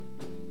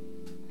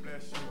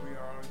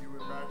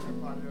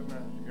magnify your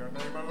name. Your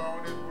name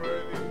alone is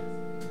worthy.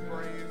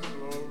 Praise,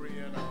 glory,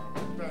 and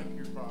honor. Thank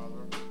you,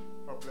 Father,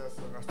 for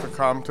blessing us to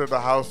come to the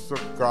house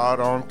of God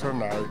on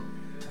tonight.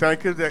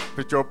 Thank you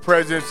that your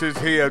presence is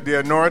here. The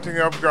anointing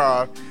of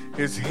God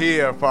is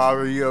here,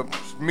 Father. You're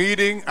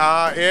meeting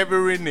our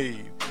every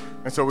need.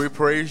 And so we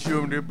praise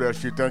you and we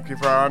bless you. Thank you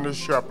for our under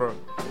shepherd.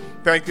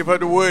 Thank you for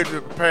the word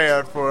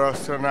prepared for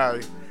us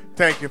tonight.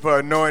 Thank you for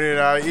anointing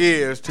our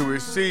ears to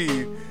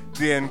receive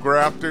the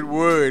engrafted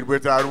word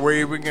without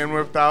wavering and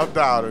without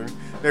doubting,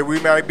 that we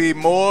might be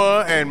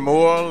more and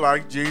more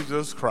like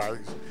Jesus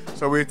Christ.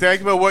 So we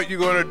thank you for what you're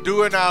going to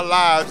do in our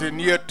lives in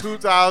year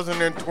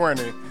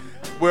 2020.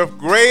 With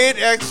great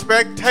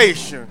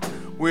expectation,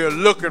 we are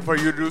looking for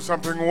you to do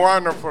something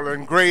wonderful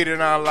and great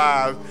in our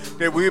lives,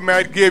 that we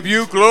might give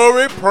you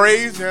glory,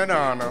 praise, and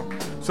honor.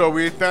 So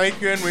we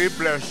thank you and we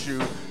bless you.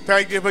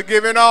 Thank you for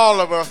giving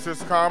all of us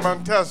this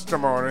common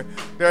testimony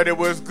that it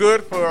was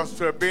good for us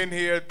to have been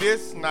here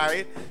this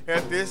night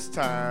at this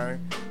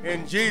time.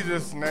 In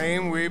Jesus'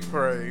 name we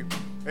pray.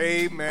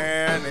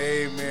 Amen,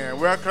 amen.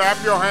 Well,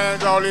 clap your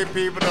hands, all you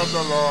people of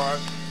the Lord.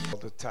 All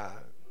the time.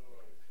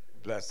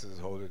 Bless His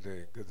holy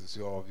day. Good to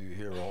see all of you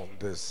here on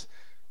this.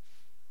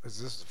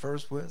 Is this the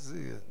first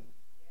Wednesday?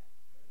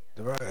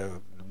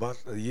 The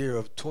year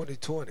of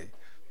 2020.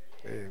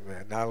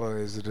 Amen. Not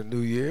only is it a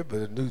new year,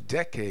 but a new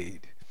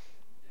decade.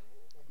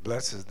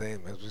 Bless His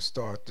name as we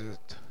start the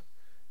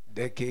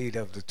decade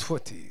of the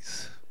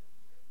 20s.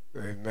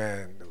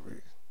 Amen.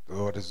 The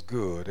Lord is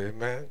good.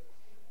 Amen.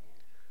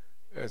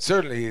 And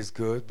certainly He is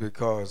good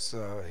because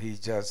He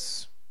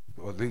just,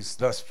 or at least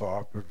thus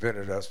far,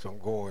 prevented us from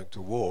going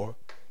to war.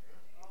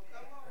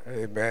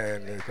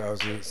 Amen.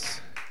 Because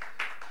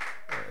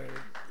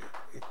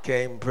it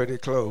came pretty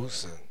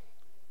close.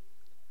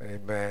 And,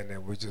 amen.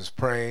 And we're just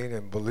praying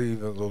and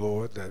believing in the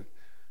Lord that,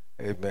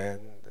 amen,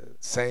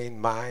 sane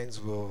minds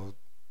will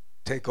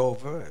take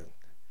over and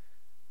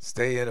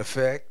stay in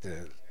effect.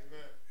 And,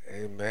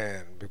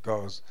 amen.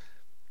 Because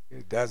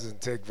it doesn't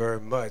take very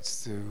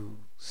much to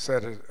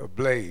set it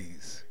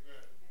ablaze.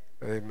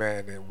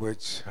 Amen. In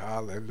which,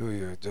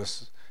 hallelujah,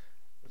 just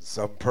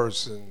some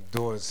person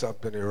doing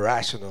something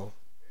irrational.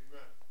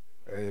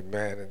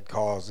 Amen. And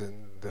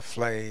causing the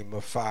flame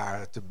of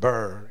fire to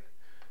burn.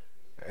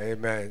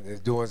 Amen. They're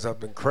doing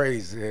something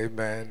crazy.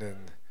 Amen.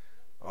 And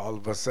all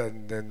of a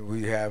sudden then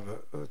we have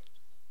a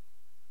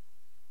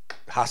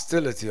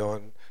hostility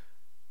on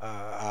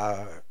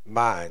our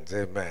minds.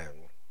 Amen.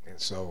 And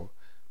so,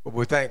 but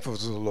we're thankful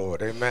to the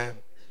Lord. Amen.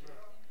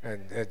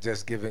 And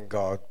just giving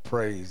God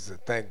praise.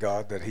 And thank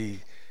God that He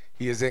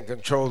is in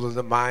control of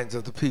the minds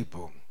of the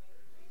people.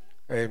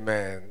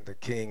 Amen. The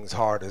king's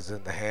heart is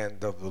in the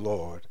hand of the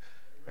Lord.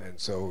 And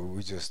so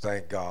we just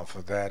thank God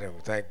for that. And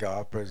we thank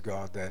God, praise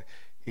God, that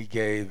He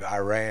gave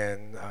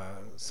Iran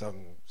some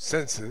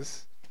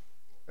senses,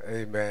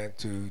 amen,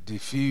 to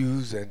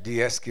diffuse and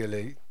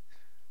de-escalate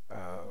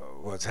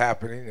what's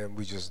happening. And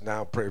we just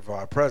now pray for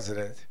our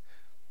president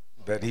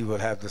that he will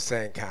have the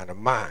same kind of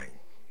mind,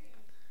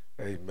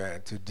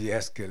 amen, to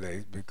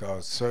de-escalate,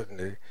 because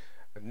certainly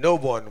no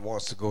one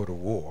wants to go to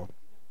war.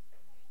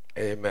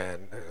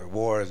 Amen.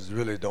 Wars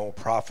really don't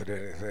profit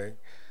anything.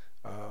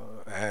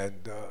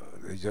 And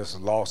it's just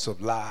loss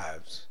of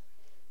lives.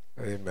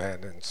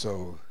 Amen. And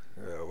so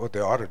what they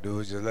ought to do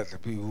is just let the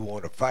people who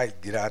want to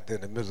fight get out there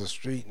in the middle of the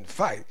street and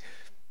fight.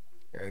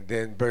 And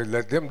then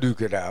let them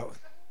duke it out.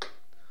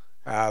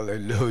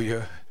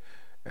 Hallelujah.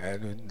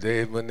 And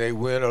when they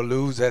win or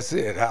lose, that's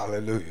it.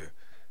 Hallelujah.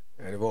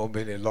 And there won't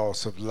be any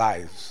loss of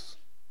lives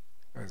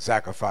and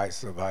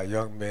sacrifice of our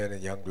young men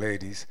and young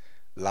ladies'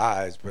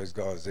 lives, praise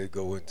God, as they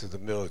go into the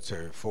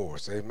military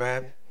force.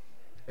 Amen.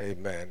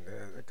 Amen.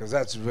 Because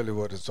that's really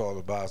what it's all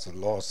about, is the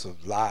loss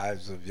of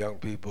lives of young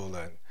people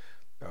and,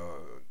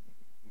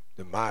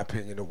 in my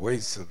opinion, a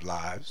waste of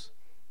lives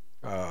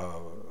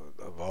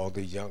of all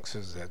the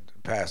youngsters that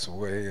pass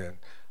away, and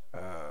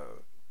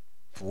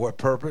for what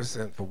purpose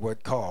and for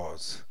what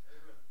cause.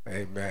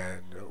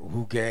 Amen.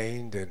 Who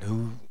gained and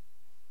who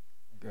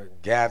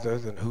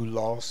gathered and who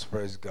lost,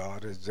 praise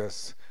God, is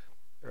just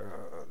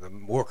the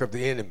work of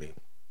the enemy.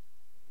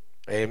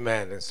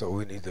 Amen. And so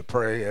we need to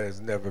pray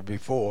as never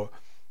before.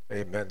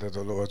 Amen. That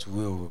the Lord's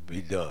will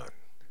be done.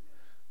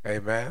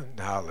 Amen.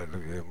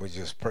 Hallelujah. And we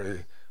just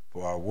pray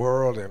for our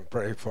world and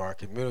pray for our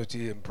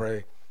community and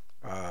pray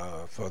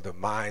for the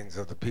minds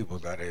of the people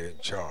that are in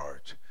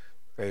charge.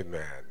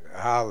 Amen.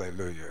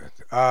 Hallelujah.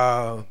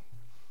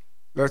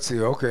 Let's see.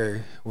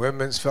 Okay.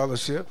 Women's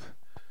Fellowship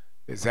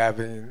is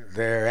having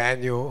their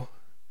annual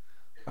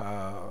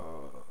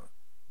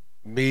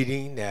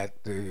meeting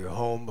at the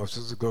home of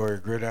Sister Gloria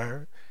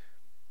Gridiron.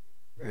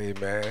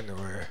 Amen.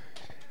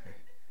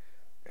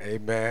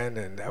 Amen.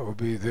 And that will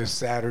be this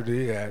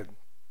Saturday at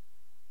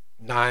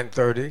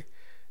 9:30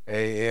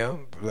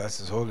 a.m. Bless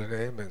His holy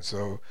name. And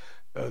so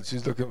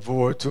she's looking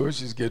forward to it.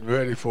 She's getting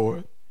ready for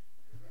it.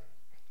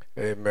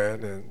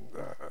 Amen. And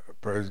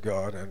praise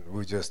God. And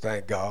we just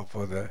thank God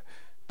for the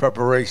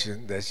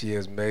preparation that she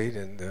has made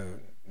and the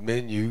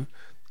menu.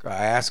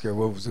 I asked her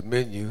what was the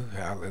menu.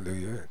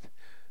 Hallelujah.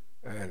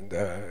 And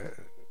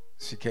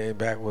she came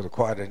back with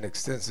quite an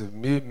extensive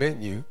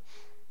menu.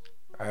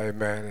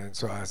 Amen. And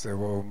so I said,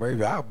 well,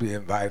 maybe I'll be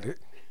invited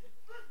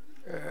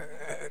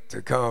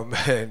to come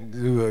and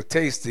do a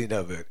tasting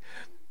of it.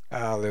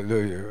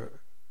 Hallelujah.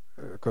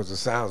 Because it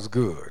sounds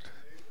good.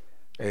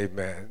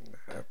 Amen.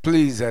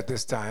 Please, at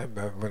this time,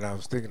 when I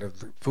was thinking of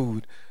the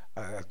food,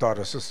 I thought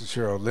of Sister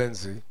Cheryl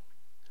Lindsay.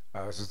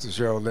 Sister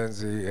Cheryl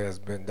Lindsay has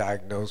been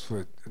diagnosed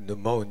with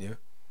pneumonia,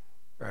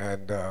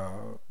 and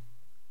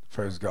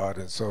praise God,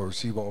 and so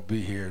she won't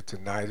be here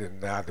tonight,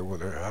 and neither will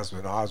her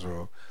husband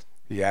Osro.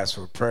 He asked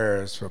for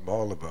prayers from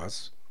all of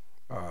us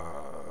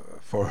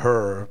for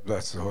her,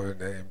 bless the holy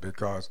name,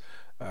 because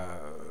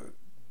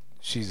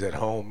she's at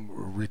home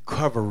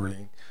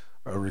recuperating,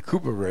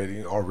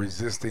 or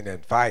resisting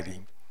and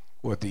fighting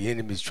what the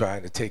enemy's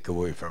trying to take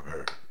away from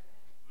her.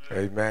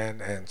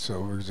 Amen. And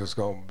so we're just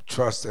going to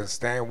trust and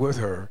stand with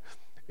her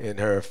in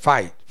her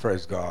fight,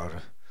 praise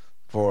God,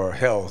 for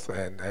health,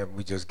 and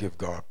we just give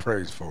God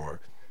praise for her.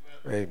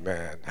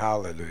 Amen.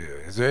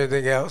 Hallelujah. Is there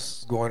anything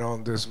else going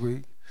on this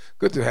week?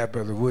 Good to have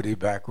Brother Woody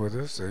back with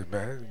us.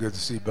 Amen. Good to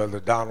see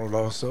Brother Donald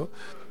also.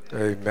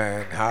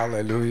 Amen.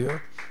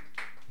 Hallelujah.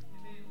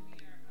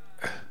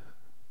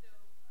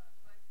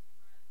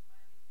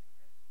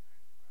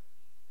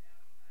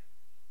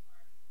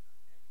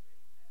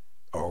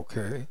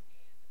 Okay.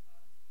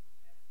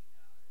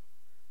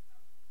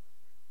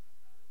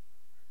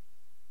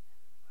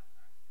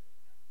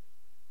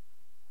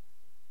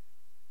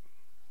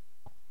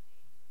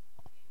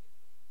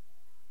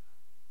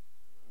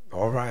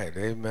 All right.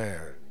 Amen.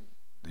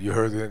 You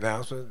heard the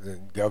announcement,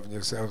 and govern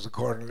yourselves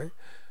accordingly.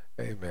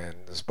 Amen.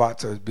 The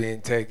spots are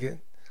being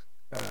taken.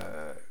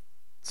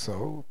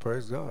 So,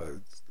 praise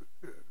God.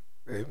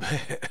 Amen.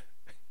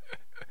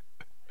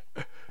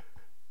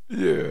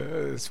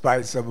 Yeah,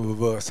 despite some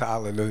of us,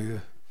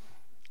 hallelujah.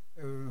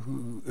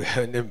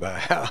 Never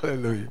mind,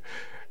 hallelujah.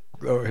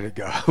 Glory to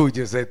God. Who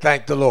just say,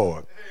 thank the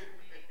Lord.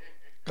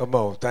 Come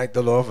on, thank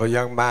the Lord for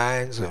young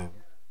minds and,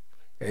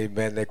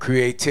 amen, their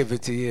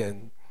creativity,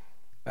 and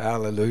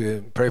hallelujah.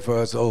 And pray for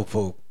us old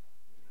folk.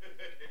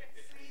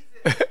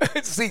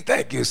 See,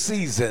 thank you,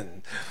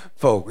 seasoned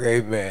folk.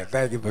 Amen.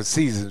 Thank you for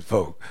seasoned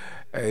folk.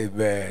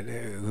 Amen.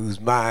 Whose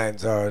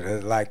minds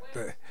are like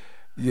the,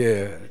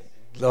 yeah,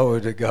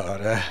 glory to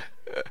God.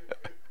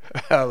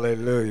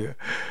 Hallelujah.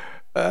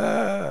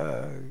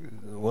 Uh,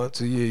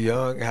 Once a year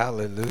young,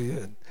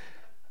 hallelujah.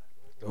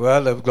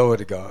 Well, glory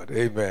to God.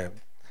 Amen.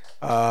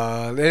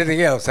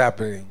 Anything else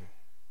happening?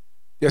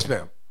 Yes,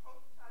 ma'am.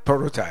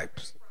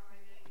 Prototypes.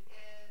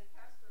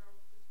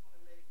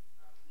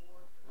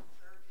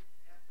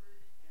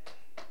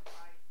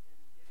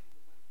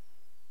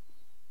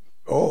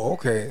 Oh,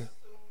 okay.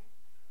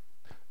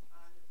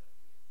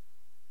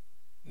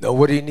 No,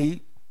 what do you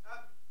need?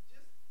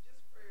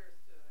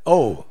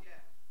 Oh,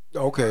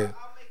 okay.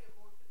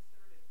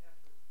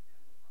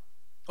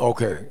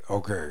 Okay,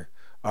 okay.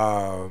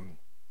 Um,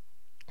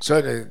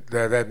 Certainly,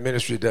 that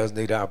ministry does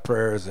need our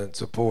prayers and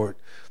support,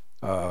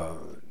 uh,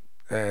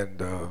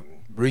 and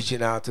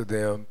reaching out to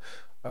them.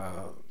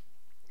 Uh,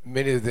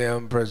 Many of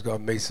them, praise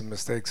God, made some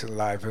mistakes in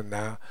life, and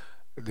now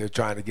they're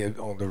trying to get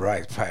on the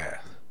right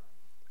path.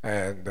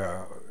 And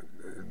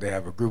they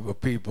have a group of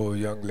people,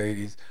 young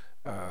ladies,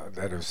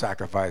 that have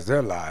sacrificed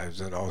their lives,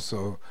 and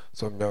also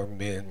some young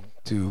men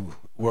to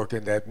work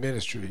in that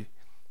ministry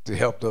to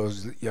help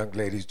those young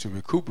ladies to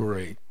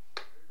recuperate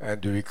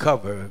and to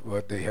recover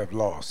what they have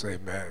lost.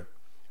 Amen.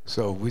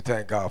 So we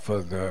thank God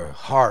for the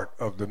heart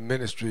of the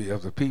ministry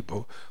of the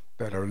people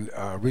that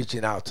are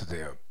reaching out to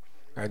them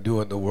and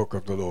doing the work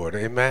of the Lord.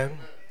 Amen.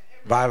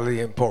 Vitally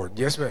important.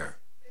 Yes, ma'am.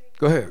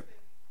 Go ahead.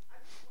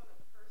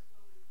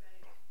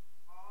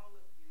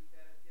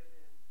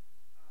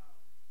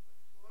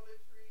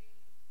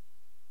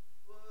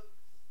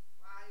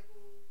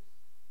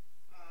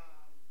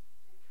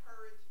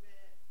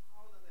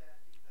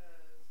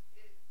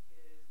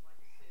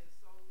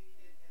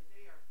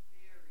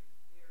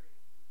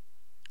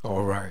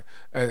 All right.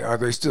 And are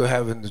they still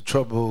having the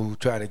trouble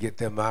trying to get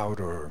them out,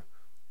 or?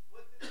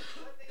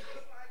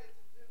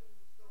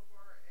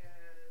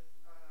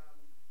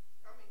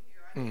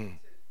 Mm.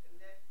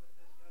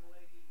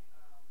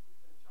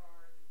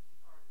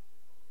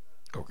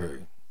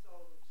 Okay.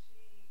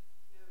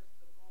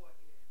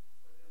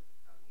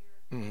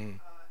 Mm.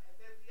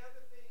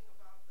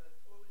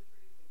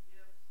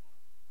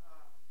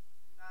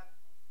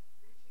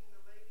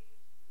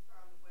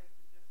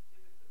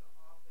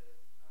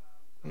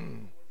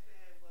 Mm.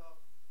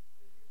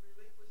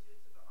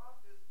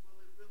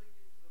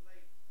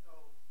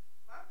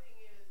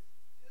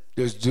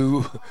 Just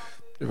do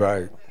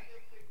right.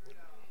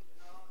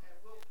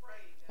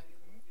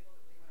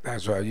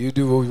 That's right. You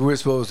do what we're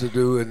supposed to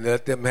do, and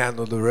let them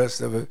handle the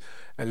rest of it,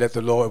 and let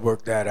the Lord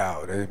work that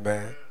out.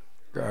 Amen.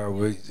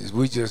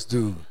 We just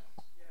do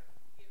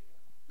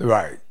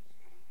right.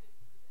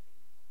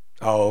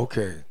 Oh,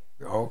 okay,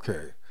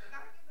 okay.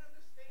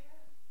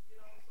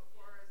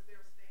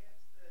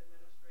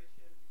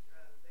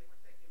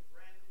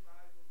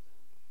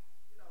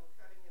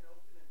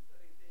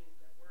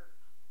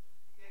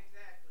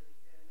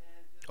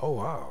 Oh,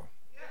 wow.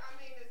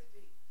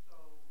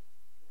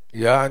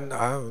 Yeah,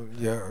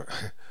 yeah.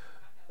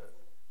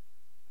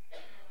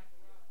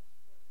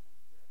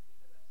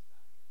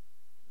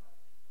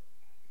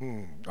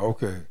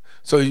 Okay.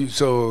 So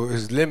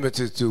it's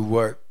limited to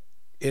what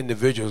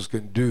individuals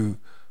can do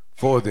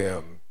for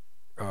them,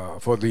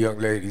 for the young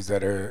ladies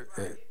that are.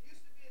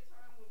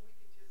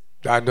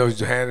 I know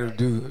you handle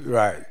do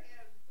right.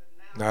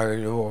 Not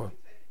anymore.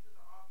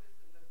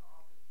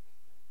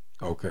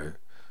 Okay,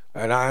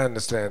 and I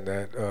understand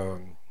that.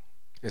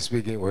 In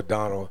speaking with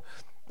Donald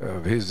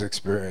of his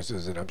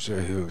experiences, and I'm sure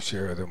he'll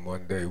share them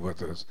one day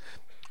with us.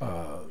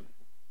 Uh,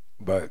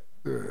 but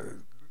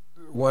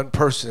one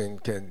person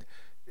can,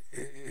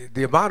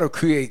 the amount of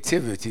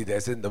creativity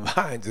that's in the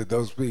minds of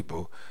those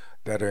people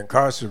that are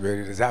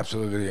incarcerated is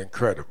absolutely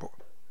incredible.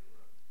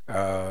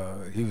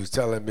 He was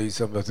telling me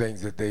some of the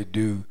things that they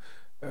do,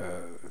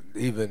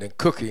 even in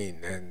cooking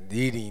and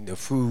eating the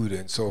food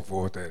and so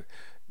forth, and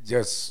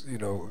just,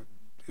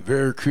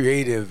 very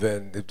creative.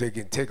 And if they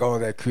can take all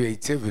that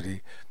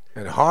creativity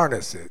and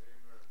harness it,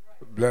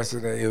 blessed,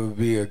 it would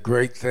be a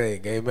great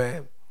thing.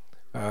 Amen.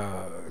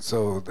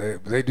 So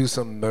they do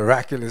some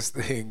miraculous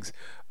things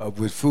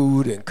with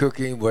food and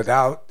cooking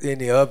without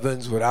any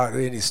ovens, without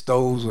any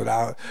stoves,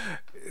 without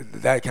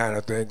that kind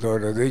of thing.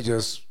 Lord, they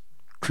just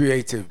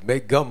creative,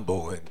 make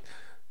gumbo and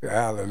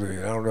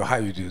hallelujah. I don't know how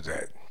you do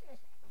that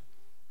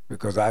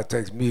because it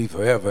takes me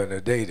forever and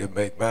a day to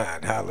make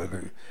mine.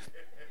 Hallelujah.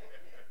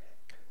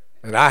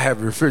 And I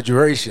have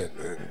refrigeration.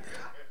 And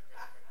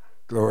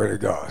glory to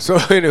God. So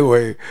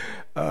anyway,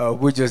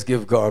 we just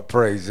give God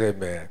praise.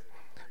 Amen.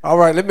 All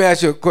right, let me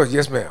ask you a question.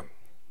 Yes, ma'am.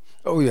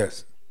 Oh,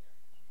 yes.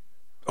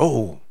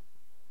 Oh,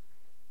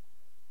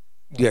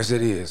 yes,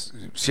 it is.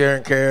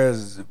 Sharing Care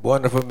is a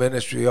wonderful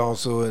ministry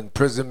also, and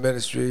prison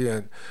ministry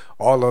and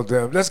all of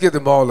them. Let's give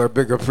them all a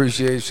big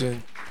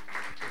appreciation.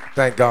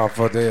 Thank God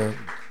for them.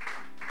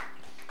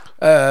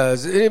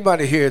 Is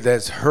anybody here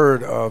that's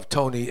heard of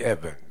Tony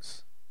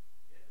Evans?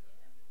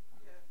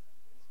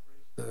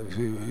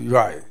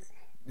 Right.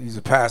 He's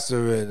a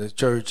pastor in a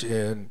church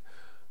in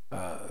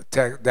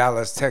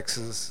Dallas,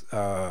 Texas.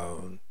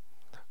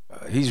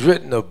 He's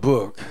written a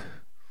book,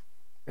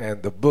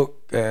 and the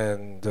book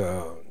and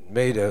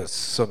made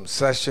some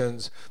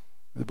sessions.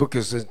 The book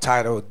is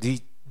entitled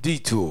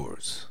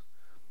Detours,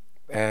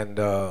 and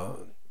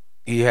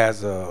he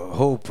has a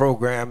whole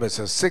program. It's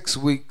a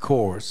 6-week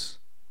course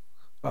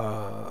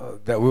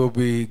that we'll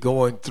be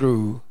going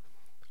through,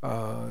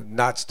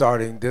 not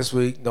starting this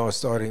week nor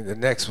starting the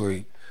next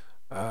week,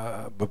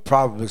 but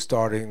probably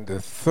starting the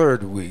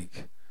 3rd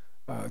week.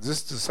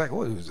 This is the second.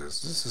 What is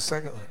this? This is the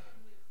second one.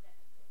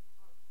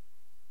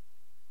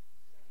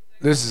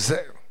 This is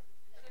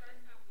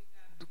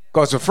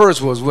because the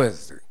first was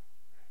Wednesday.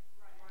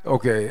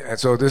 Okay, and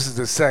so this is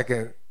the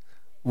second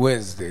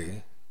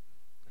Wednesday,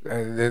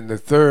 and then the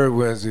 3rd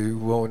Wednesday we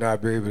will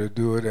not be able to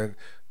do it, and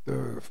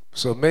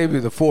so maybe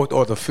the 4th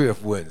or the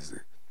 5th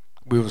Wednesday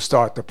we will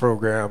start the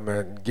program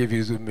and give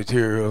you the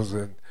materials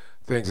and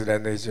things of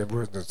that nature.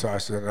 With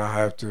Natasha, and I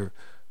have to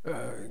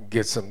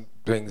get some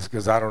things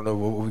because I don't know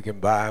what we can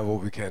buy and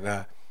what we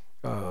cannot.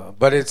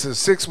 But it's a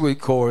 6-week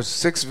course,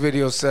 6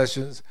 video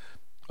sessions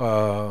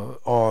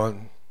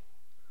on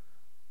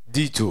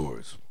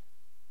detours,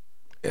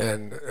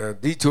 and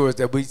detours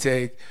that we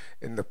take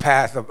in the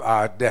path of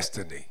our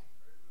destiny.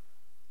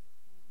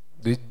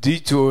 The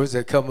detours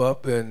that come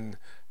up and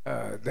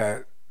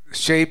that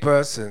shape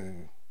us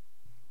and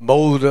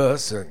mold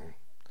us and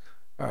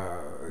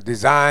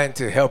designed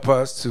to help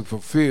us to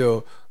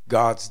fulfill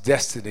God's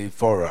destiny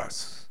for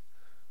us.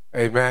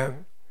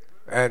 Amen.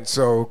 And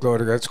so, glory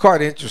to God. It's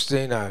quite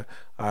interesting.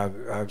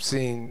 I've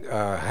seen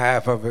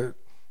half of it.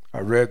 I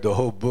read the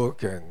whole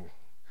book, and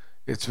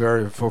it's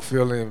very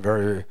fulfilling,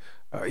 very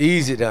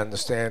easy to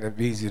understand, and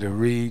easy to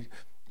read.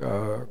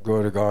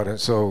 Glory to God. And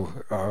so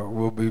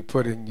we'll be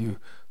putting you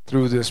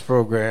through this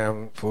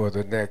program for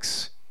the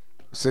next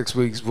 6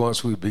 weeks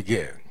once we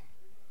begin.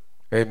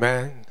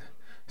 Amen.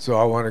 So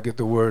I want to get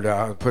the word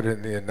out and put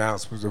in the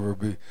announcements that we'll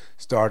be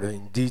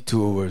starting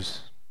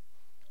Detours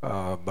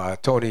by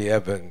Tony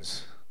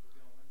Evans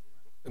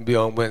and be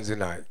on Wednesday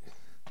night.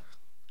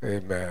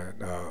 Amen.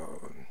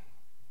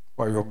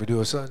 Why you want me to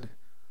do it Sunday?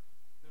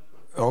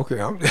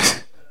 Okay,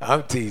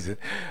 I'm teasing.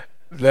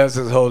 Bless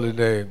His holy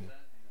name.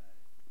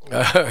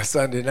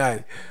 Sunday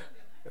night.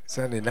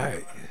 Sunday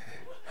night.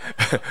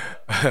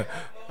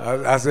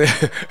 I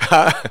said,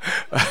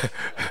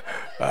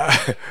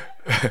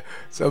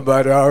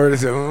 somebody already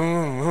said,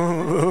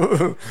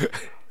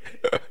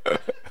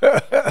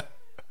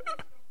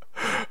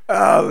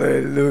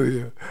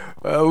 Hallelujah.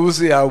 We'll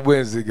see how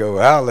Wednesday go.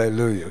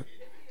 Hallelujah.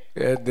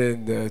 And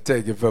then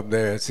take it from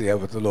there and see how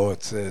what the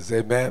Lord says.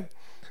 Amen.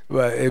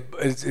 But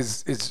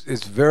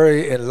it's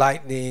very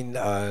enlightening.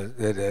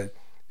 Matter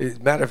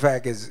of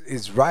fact,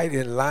 it's right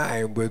in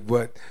line with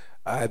what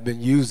I've been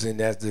using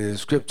as the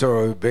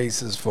scriptural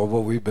basis for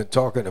what we've been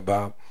talking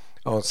about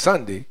on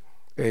Sunday.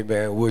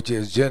 Amen. Which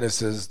is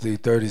Genesis, the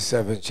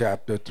 37th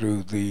chapter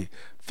through the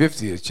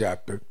 50th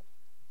chapter,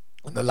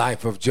 in the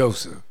life of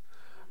Joseph.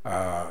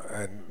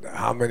 and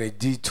how many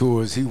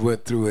detours he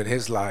went through in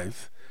his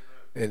life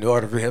in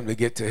order for him to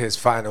get to his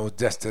final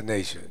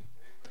destination.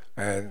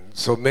 And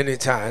so many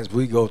times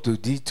we go through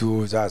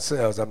detours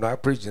ourselves. I'm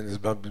not preaching this,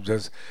 but I'm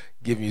just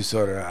giving you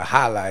sort of a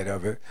highlight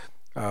of it.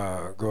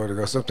 Glory to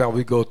God. Sometimes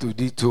we go through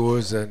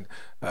detours and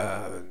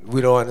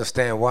we don't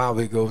understand why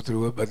we go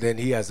through it, but then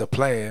he has a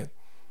plan.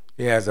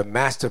 He has a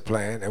master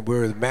plan, and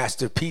we're the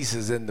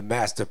masterpieces in the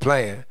master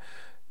plan.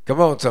 Come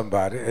on,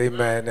 somebody.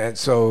 Amen. And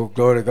so,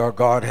 glory to God,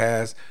 God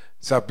has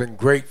something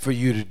great for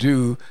you to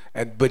do,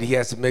 but he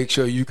has to make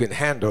sure you can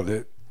handle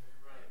it.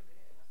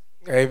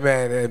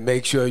 Amen. And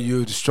make sure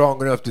you're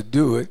strong enough to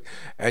do it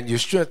and you're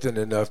strengthened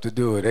enough to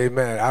do it.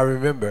 Amen. I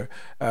remember,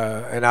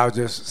 and I'll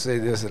just say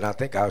this and I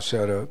think I'll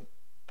shut up.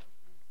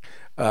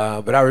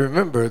 But I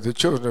remember the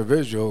children of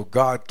Israel,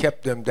 God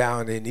kept them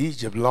down in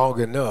Egypt long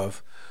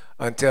enough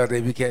until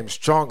they became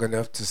strong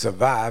enough to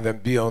survive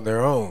and be on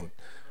their own.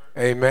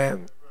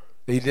 Amen.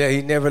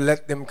 He never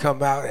let them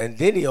come out, and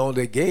then he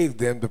only gave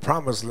them the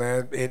promised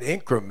land in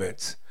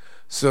increments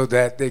so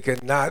that they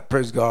could not,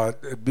 praise God,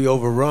 be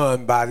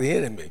overrun by the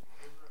enemy.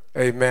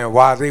 Amen.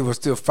 While they were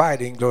still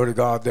fighting, glory to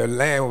God, their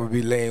land would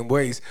be laying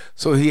waste.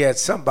 So he had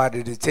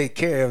somebody to take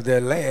care of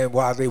their land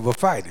while they were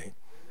fighting.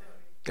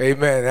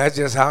 Amen. That's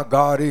just how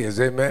God is.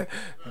 Amen.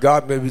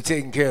 God may be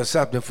taking care of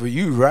something for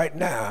you right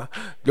now.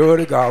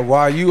 Glory to God.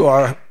 While you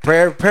are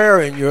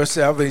preparing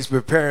yourself, he's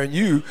preparing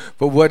you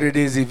for what it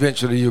is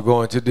eventually you're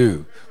going to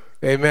do.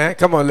 Amen.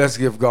 Come on, let's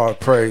give God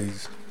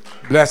praise.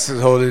 Bless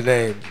his holy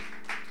name.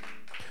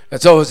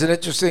 And so it's an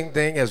interesting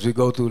thing as we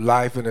go through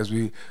life and as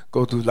we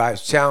go through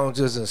life's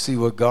challenges and see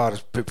what God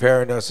is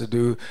preparing us to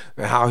do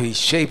and how he's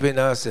shaping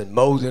us and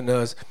molding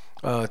us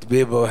to be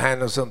able to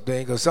handle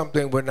something, because some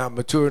things we're not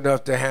mature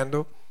enough to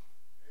handle.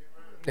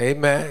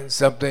 Amen.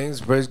 Some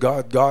things, praise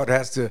God, God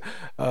has to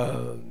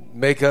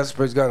make us,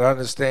 praise God,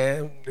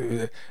 understand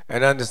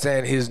and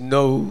understand his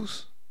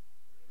no's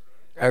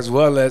as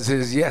well as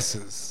his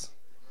yeses.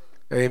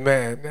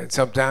 Amen. And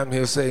sometimes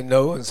he'll say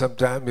no, and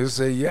sometimes he'll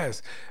say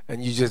yes.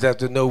 And you just have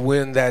to know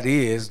when that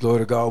is, glory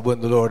to God, when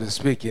the Lord is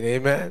speaking.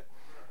 Amen.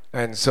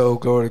 And so,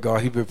 glory to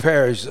God, he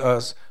prepares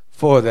us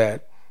for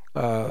that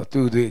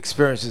through the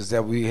experiences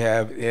that we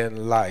have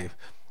in life.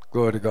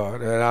 Glory to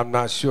God. And I'm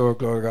not sure,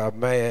 glory to God, I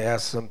may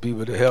ask some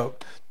people to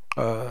help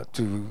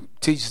to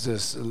teach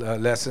this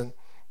lesson.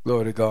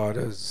 Glory to God.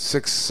 There's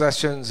 6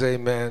 sessions,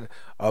 amen,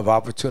 of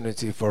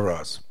opportunity for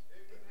us.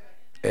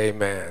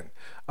 Amen.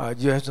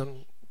 You have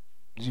some?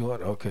 You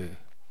want? Okay.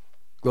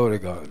 Glory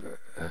to God.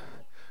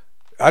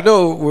 I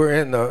know we're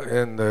in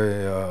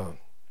the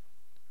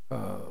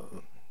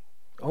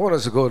I want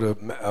us to go to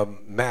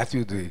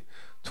Matthew, the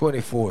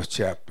 24th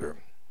chapter.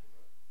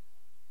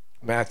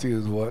 Matthew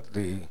is what?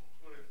 The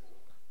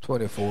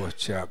 24th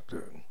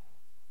chapter.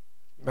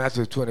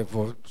 Matthew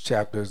 24th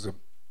chapter is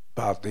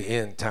about the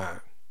end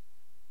time.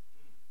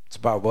 It's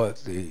about what?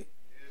 The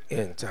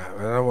end time.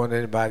 And I don't want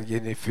anybody to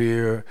get any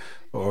fear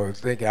or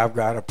think I've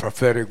got a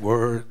prophetic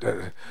word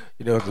that,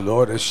 the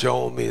Lord has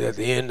shown me that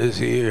the end is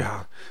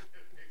here.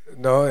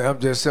 No, I'm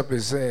just simply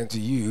saying to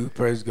you,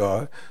 praise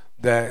God,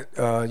 that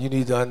you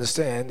need to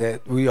understand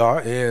that we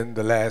are in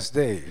the last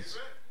days.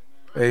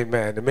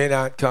 Amen. It may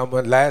not come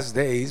when last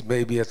days,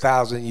 maybe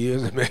 1,000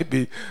 years, it may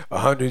be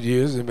 100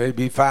 years, it may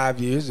be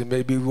 5 years, it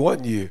may be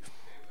 1 year.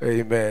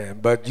 Amen.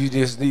 But you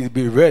just need to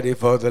be ready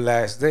for the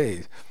last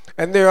days.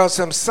 And there are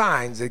some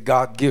signs that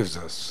God gives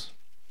us.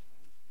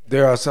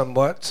 There are some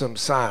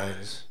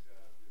signs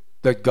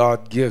that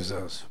God gives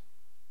us.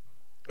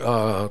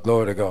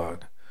 Glory to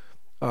God.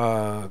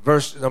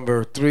 Verse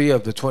number 3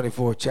 of the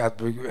 24th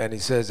chapter, and he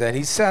says, and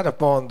he sat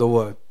upon the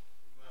what?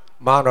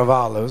 Mount of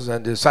Olives,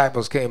 and the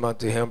disciples came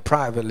unto him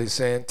privately,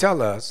 saying,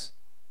 tell us,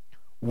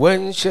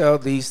 when shall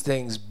these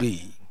things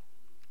be?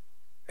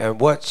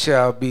 And what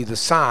shall be the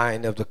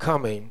sign of the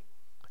coming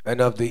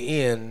and of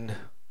the end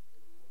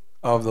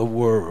of the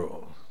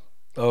world?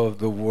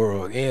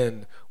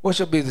 What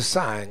shall be the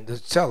sign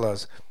to tell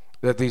us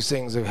that these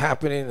things are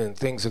happening and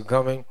things are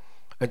coming?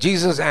 And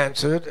Jesus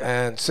answered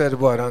and said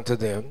what unto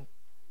them?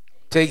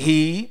 Take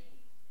heed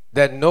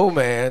that no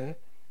man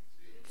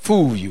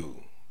fool you.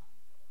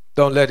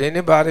 Don't let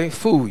anybody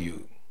fool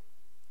you.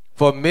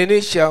 For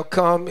many shall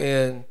come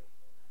in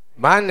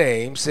my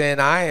name, saying,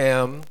 I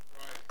am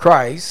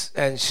Christ,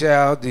 and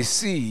shall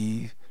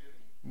deceive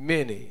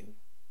many.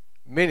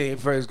 Many,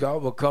 praise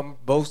God, will come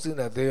boasting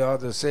that they are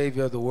the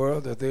Savior of the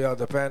world, that they are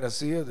the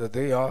panacea, that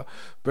they are,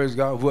 praise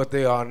God, what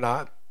they are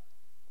not.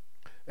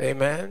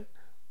 Amen.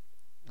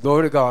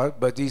 Glory to God.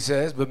 But he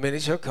says, but many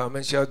shall come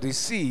and shall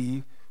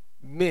deceive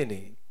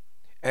many.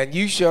 And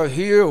you shall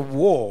hear of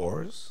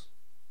wars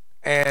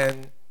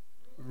and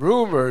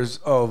rumors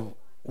of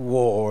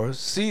wars.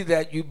 See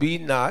that you be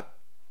not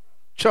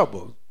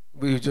troubled.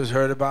 We just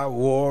heard about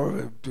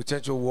war,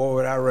 potential war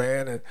with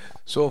Iran and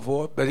so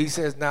forth. But he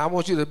says, now I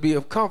want you to be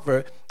of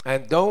comfort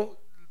and don't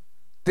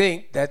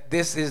think that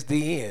this is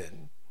the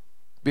end,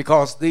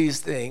 because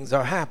these things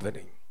are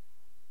happening.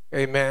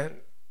 Amen.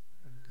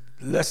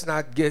 Let's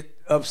not get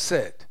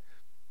upset.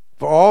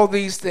 For all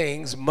these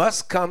things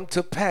must come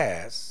to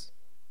pass,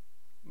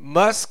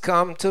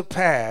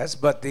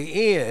 but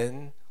the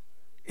end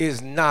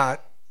is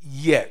not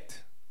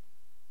yet.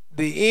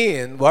 The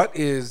end, what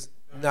is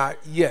not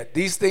yet?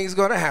 These things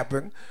going to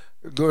happen.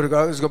 Glory to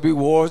God. There's going to be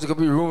wars. There's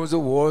going to be rumors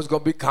of wars. There's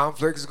going to be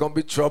conflicts. There's going to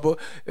be trouble.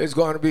 There's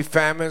going to be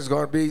famine. There's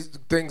going to be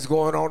things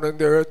going on in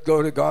the earth.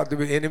 Glory to God.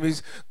 There'll be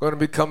enemies going to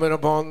be coming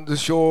upon the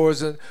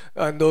shores and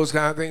those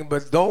kind of things.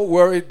 But don't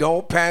worry.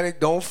 Don't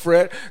panic. Don't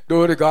fret.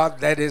 Glory to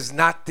God. That is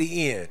not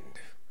the end.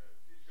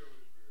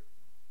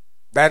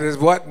 That is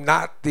what?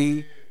 Not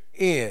the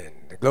end.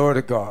 Glory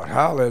to God.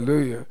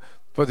 Hallelujah.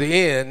 For the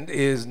end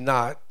is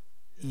not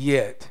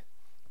yet.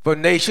 For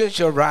nation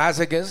shall rise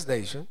against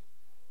nation,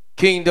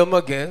 kingdom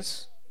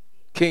against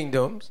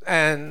kingdoms,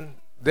 and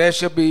there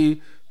shall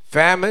be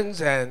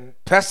famines and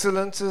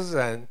pestilences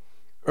and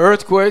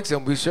earthquakes,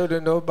 and we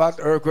certainly know about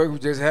the earthquake. We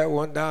just had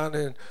one down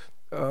in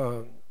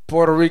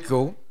Puerto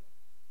Rico,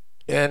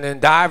 and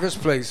in diverse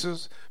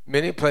places,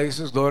 many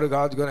places, Lord of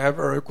God, is going to have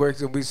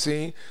earthquakes, and we've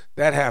seen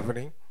that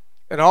happening.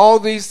 And all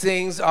these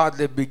things are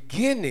the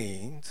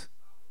beginnings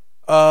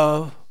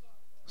of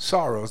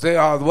sorrows. They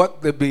are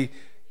what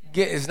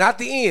it's not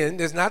the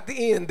end. It's not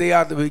the end. They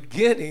are the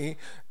beginning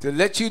to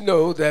let you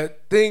know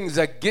that things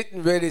are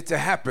getting ready to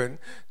happen.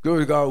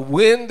 Glory to God.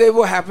 When they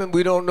will happen,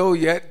 we don't know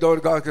yet. Glory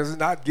to God, because it's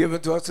not given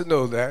to us to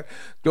know that.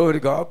 Glory to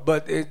God.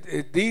 But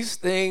these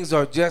things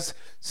are just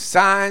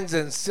signs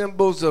and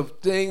symbols of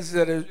things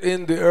that are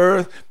in the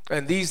earth,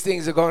 and these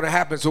things are going to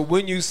happen. So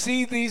when you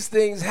see these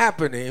things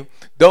happening,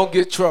 don't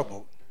get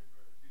troubled.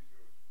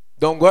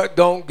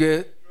 Don't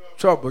get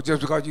trouble just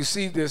because you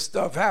see this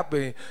stuff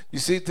happening. You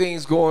see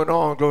things going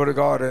on, glory to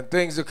God, and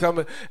things are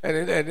coming,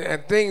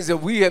 and things that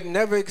we have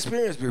never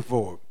experienced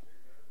before.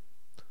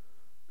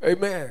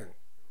 Amen.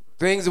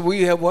 Things that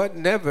we have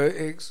never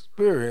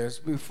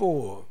experienced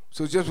before.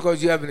 So just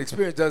because you haven't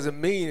experienced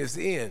doesn't mean it's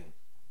the end.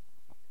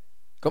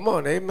 Come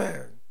on,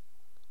 amen.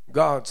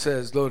 God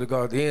says, glory to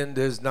God, the end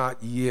is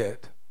not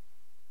yet.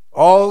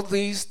 All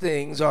these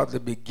things are the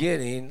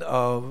beginning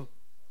of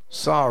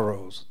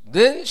sorrows.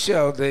 Then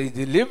shall they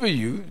deliver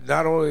you.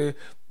 Not only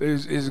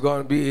is it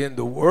going to be in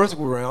the earth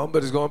realm,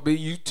 but it's going to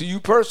be to you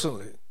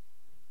personally.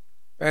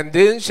 And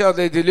then shall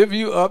they deliver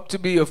you up to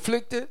be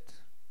afflicted,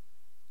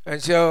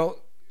 and shall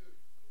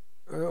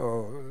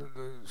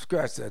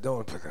scratch that,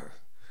 don't put that.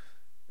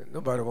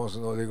 Nobody wants to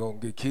know they're going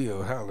to get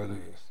killed.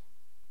 Hallelujah.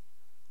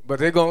 But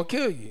they're going to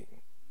kill you.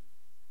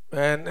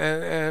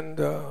 And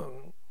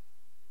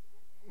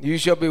you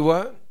shall be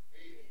what?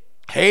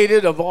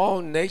 Hated of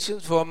all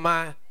nations for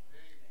my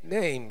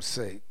name's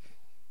sake.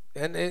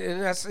 And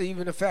that's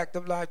even a fact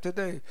of life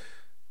today.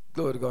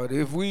 Glory to God.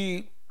 If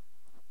we,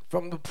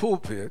 from the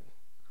pulpit,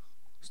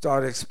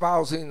 start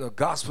espousing the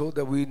gospel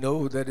that we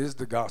know that is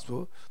the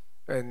gospel,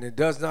 and it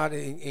does not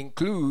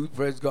include,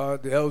 praise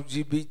God, the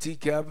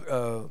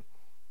LGBT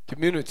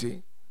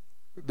community,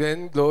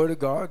 then, glory to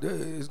God,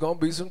 there's going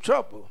to be some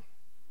trouble.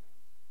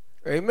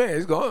 Amen.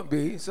 It's going to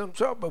be some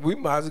trouble. We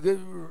might as well get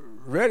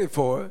ready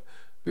for it,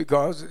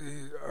 because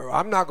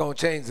I'm not going to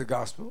change the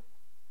gospel.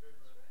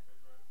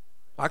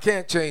 I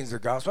can't change the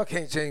gospel. I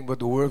can't change what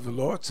the word of the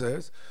Lord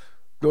says.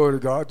 Glory to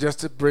God, just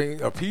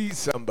to appease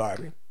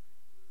somebody.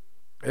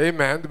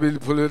 Amen. To be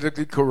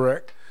politically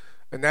correct.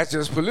 And that's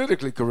just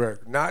politically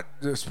correct, not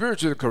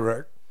spiritually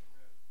correct,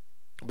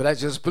 but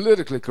that's just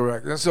politically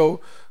correct. And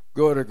so,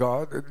 glory to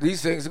God,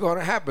 these things are going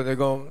to happen. They're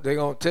going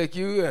to take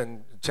you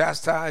and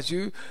chastise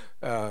you,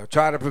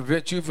 try to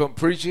prevent you from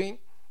preaching,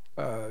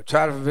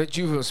 try to prevent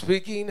you from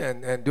speaking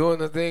and doing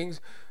the things.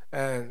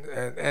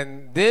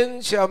 And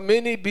then shall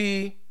many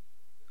be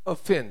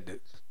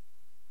offended,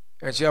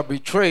 and shall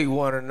betray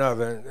one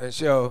another, and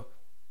shall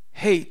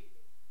hate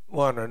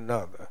one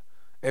another.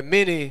 And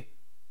many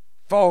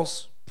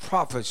false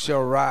prophets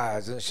shall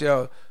rise and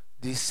shall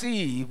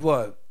deceive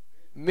what?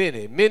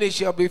 Many. Many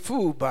shall be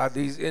fooled by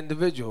these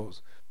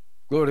individuals.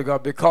 Glory to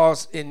God.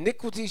 Because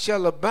iniquity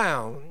shall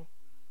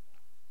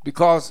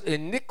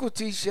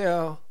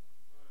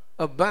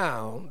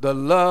abound, the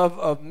love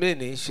of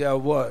many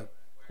shall what?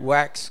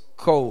 Wax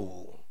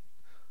cold.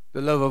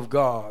 The love of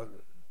God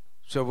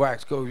shall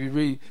wax cold. You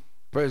read,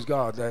 praise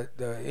God, that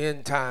the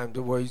end time,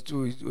 the way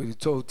he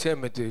told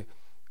Timothy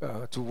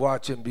to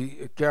watch and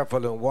be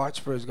careful and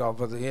watch, praise God,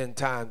 for the end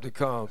time to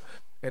come.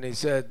 And he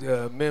said,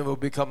 men will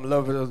become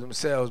lovers of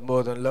themselves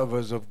more than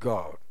lovers of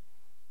God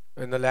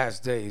in the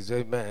last days.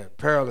 Amen.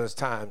 Perilous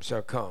times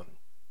shall come.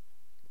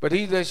 But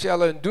he that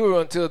shall endure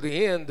until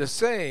the end, the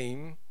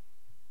same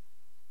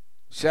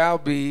shall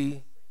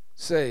be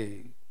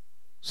saved.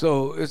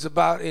 So it's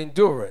about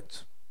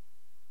endurance.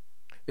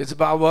 It's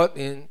about what?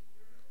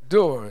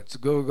 Endurance.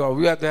 Go.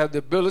 We have to have the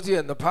ability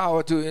and the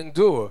power to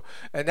endure.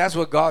 And that's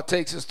what God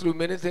takes us through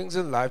many things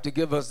in life, to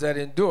give us that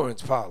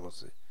endurance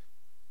policy.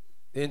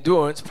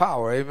 Endurance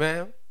power,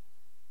 amen.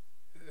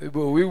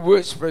 Well, we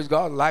wish, praise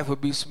God, life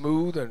would be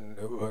smooth and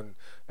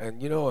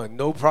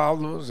no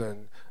problems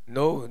and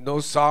no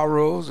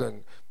sorrows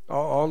and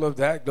all of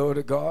that. Glory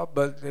to God.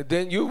 But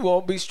then you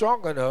won't be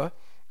strong enough.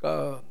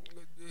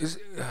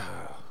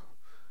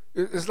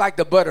 It's like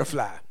the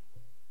butterfly.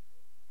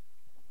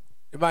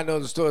 You might know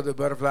the story of the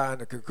butterfly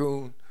and the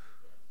cocoon.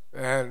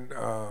 And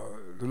the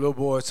little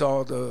boy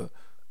saw the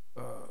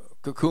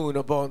cocoon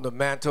up on the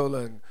mantle,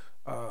 and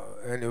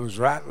it was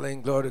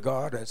rattling, glory to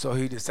God. And so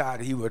he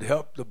decided he would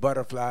help the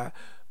butterfly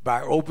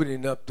by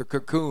opening up the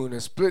cocoon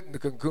and splitting the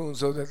cocoon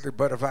so that the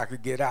butterfly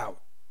could get out.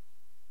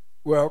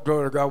 Well,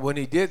 glory to God, when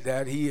he did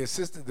that, he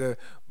assisted the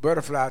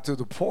butterfly to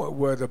the point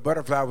where the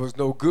butterfly was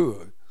no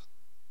good,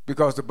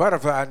 because the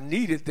butterfly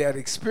needed that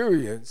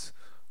experience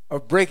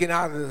of breaking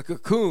out of the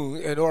cocoon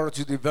in order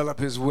to develop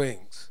his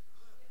wings.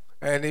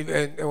 And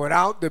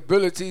without the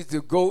ability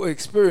to go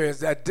experience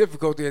that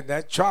difficulty and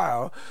that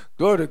trial,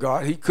 glory to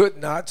God, he could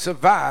not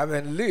survive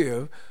and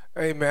live,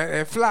 amen,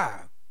 and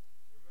fly.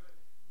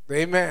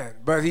 Amen.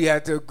 But he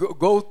had to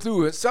go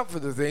through and suffer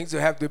the things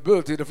to have the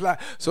ability to fly.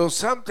 So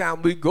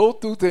sometimes we go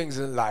through things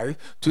in life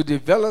to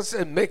develop us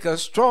and make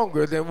us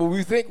stronger than what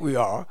we think we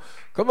are.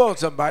 Come on,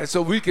 somebody.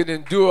 So we can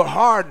endure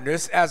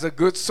hardness as a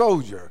good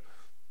soldier.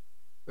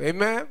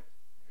 Amen.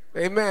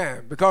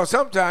 Amen. Because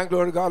sometimes,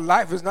 glory to God,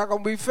 life is not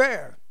going to be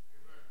fair.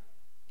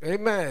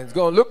 Amen. It's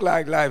going to look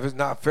like life is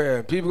not fair.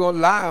 And people are going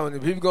to lie on you.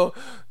 People are going to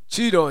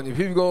cheat on you.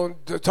 People are going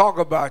to talk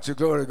about you,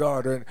 glory to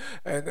God.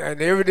 And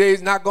every day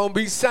is not going to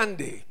be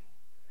Sunday.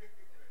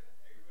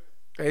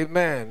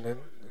 Amen. And,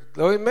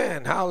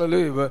 amen.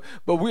 Hallelujah.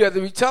 But we have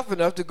to be tough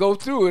enough to go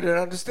through it and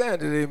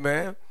understand it.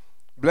 Amen.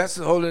 Bless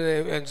the holy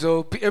name. And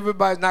so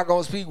everybody's not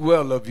going to speak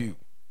well of you.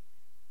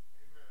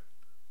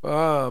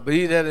 But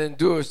he that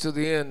endures to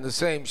the end, the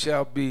same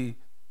shall be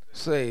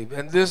saved.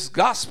 And this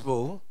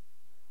gospel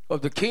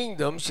of the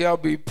kingdom shall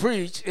be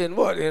preached in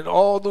what? In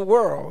all the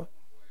world,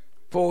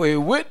 for a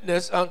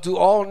witness unto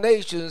all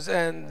nations,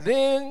 and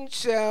then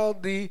shall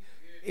the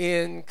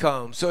end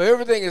come. So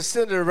everything is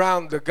centered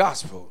around the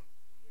gospel.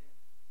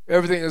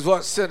 Everything is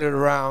what's centered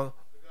around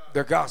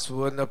the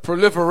gospel and the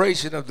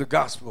proliferation of the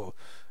gospel.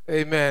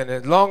 Amen.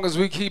 As long as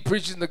we keep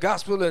preaching the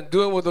gospel and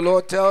doing what the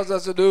Lord tells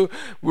us to do,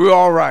 we're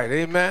all right.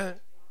 Amen.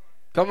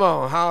 Come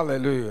on.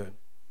 Hallelujah.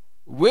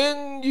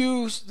 When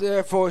you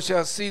therefore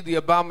shall see the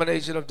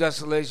abomination of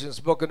desolation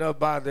spoken of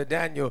by the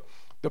Daniel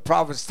the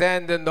prophet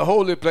stand in the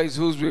holy place,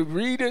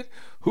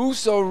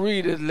 whoso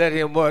readeth, let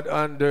him what?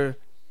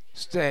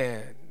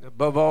 Understand.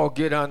 Above all,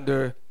 get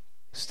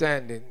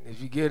understanding. If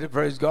you get it,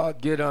 praise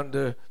God, get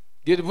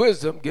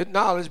wisdom, get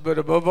knowledge, but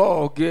above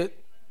all,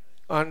 get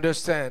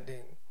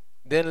understanding.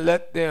 Then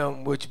let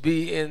them which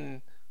be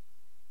in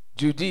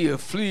Judea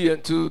flee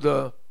into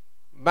the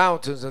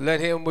mountains, and let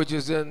him which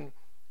is in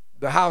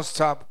the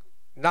housetop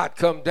not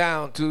come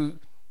down to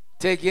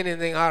take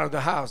anything out of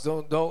the house.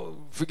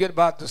 Don't forget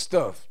about the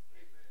stuff.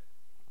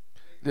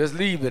 Just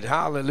leave it.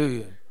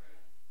 Hallelujah.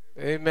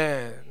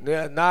 Amen.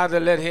 Neither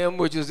let him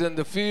which is in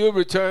the field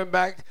return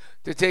back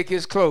to take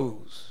his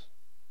clothes.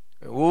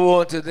 And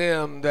woe unto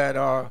them that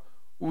are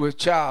with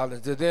child,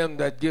 and to them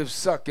that give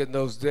suck in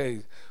those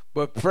days.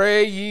 But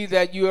pray ye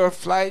that your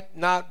flight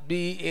not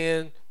be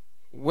in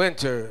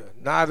winter,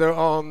 neither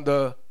on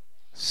the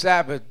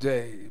Sabbath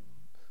day.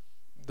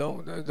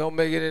 Don't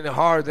make it any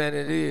harder than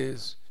it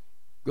is.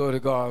 Go to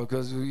God,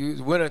 because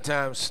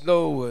wintertime,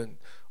 snow and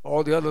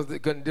all the other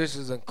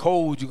conditions and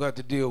cold you got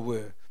to deal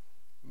with.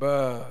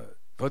 But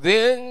for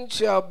then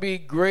shall be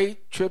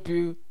great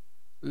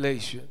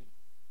tribulation.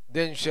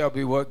 Then shall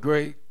be what?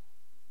 Great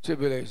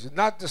tribulation.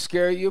 Not to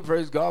scare you,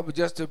 praise God, but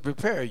just to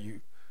prepare you.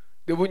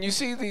 That when you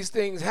see these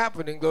things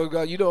happening, glory to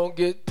God, you don't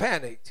get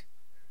panicked.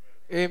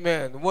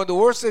 Amen. One of the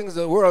worst things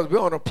in the world is be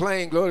on a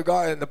plane, glory to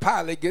God, and the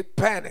pilot get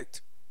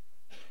panicked.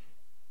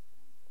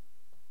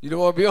 You don't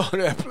want to be on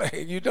that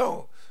plane. You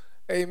don't.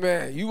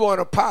 Amen. You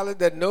want a pilot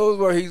that knows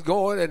where he's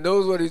going and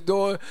knows what he's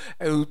doing,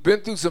 and who's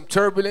been through some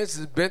turbulence,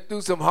 has been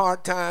through some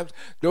hard times,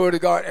 glory to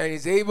God, and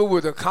he's able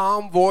with a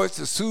calm voice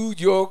to soothe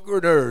your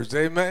nerves.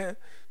 Amen.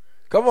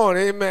 Come on,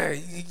 amen.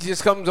 He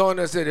just comes on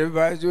and said,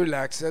 everybody's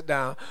relax, sit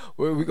down.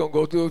 We're going to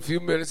go through a few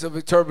minutes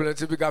of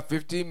turbulence. If we got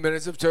 15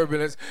 minutes of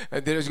turbulence,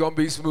 and then it's going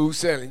to be smooth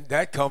sailing.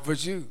 That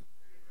comforts you,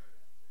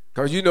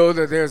 because you know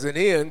that there's an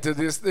end to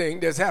this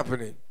thing that's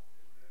happening.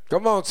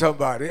 Come on,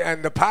 somebody.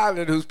 And the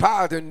pilot who's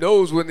piloting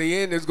knows when the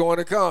end is going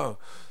to come.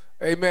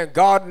 Amen.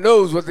 God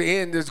knows what the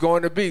end is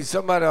going to be.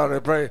 Somebody ought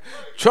to pray.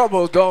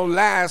 Trouble don't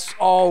last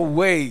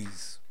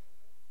always.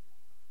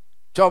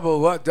 Trouble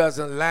what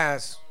doesn't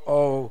last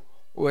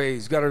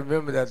always. Got to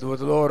remember that with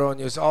the Lord on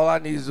your side. All I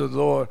need is the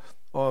Lord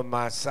on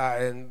my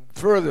side. And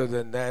further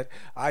than that,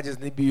 I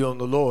just need to be on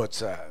the Lord's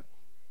side.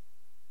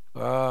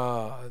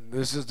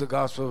 This is the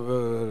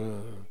gospel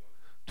of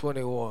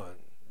 21.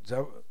 Is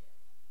that,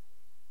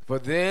 for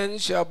then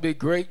shall be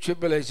great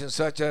tribulation,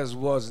 such as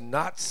was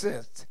not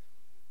since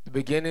the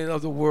beginning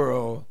of the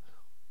world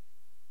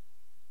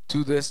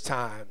to this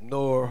time,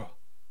 nor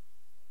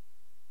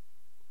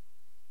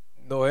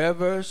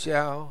ever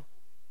shall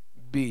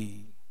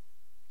be.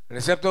 And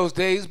except those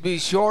days be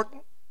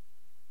shortened,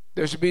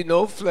 there should be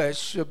no flesh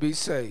shall be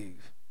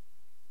saved.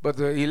 But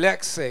the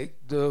elect's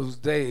sake, those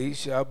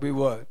days shall be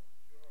what?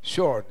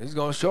 Shortened. He's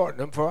going to shorten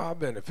them for our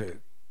benefit.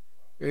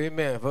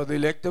 Amen. For the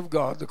elect of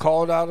God, the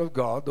called out of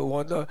God, the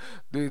one, the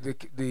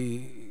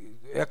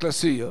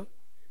ecclesia,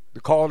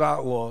 the called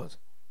out ones.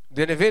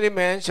 Then if any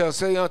man shall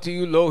say unto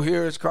you, Lo,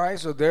 here is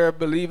Christ, or there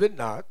believe it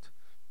not,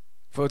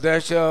 for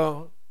there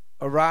shall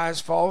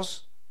arise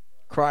false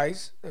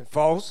Christ and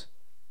false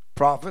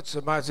prophets.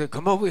 Somebody said,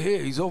 come over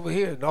here. He's over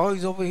here. No,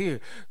 he's over here.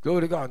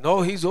 Glory to God.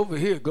 No, he's over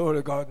here. Glory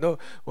to God. No.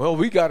 Well,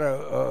 we got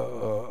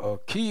a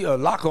key, a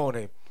lock on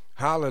him.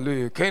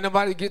 Hallelujah. Can't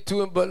nobody get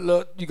to him but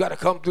look, you got to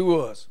come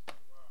through us.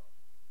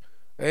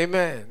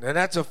 Amen. And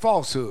that's a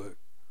falsehood.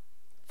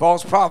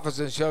 False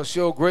prophets shall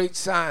show great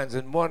signs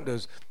and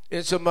wonders,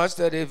 insomuch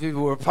that if it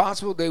were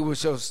possible, they would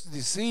shall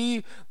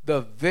deceive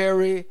the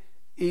very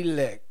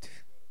elect.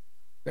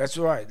 That's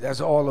right.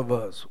 That's all of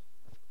us.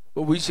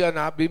 But we shall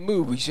not be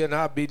moved. We shall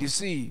not be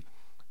deceived.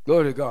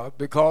 Glory to God.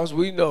 Because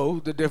we know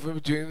the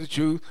difference between the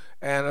truth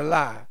and a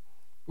lie.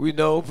 We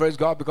know, praise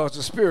God, because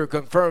the Spirit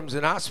confirms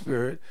in our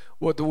spirit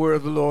what the word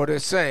of the Lord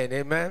is saying.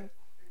 Amen.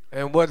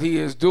 And what he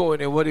is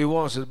doing and what he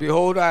wants us.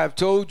 Behold, I have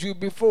told you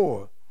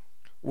before.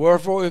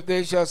 Wherefore, if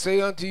they shall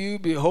say unto you,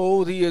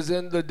 behold, he is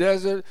in the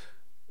desert,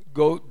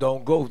 don't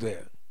go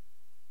there.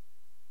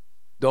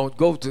 Don't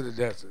go to the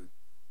desert.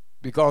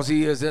 Because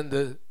he is in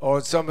the,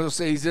 or some will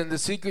say he's in the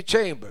secret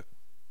chamber.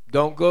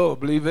 Don't go,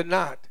 believe it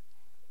not.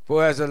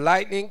 For as the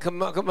lightning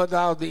cometh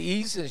out of the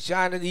east and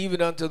shineth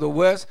even unto the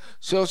west,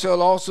 so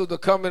shall also the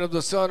coming of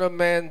the Son of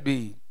Man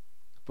be.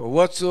 For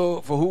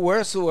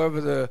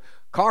wheresoever the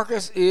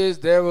carcass is,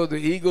 there will the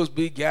eagles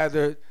be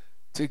gathered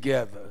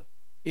together.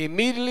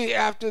 Immediately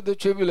after the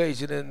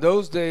tribulation, in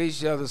those days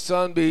shall the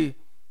sun be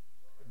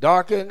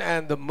darkened,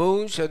 and the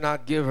moon shall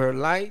not give her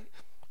light,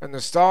 and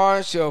the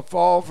stars shall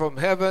fall from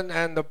heaven,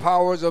 and the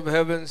powers of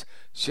heavens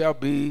shall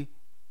be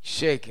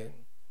shaken.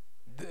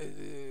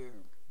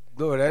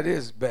 Lord, that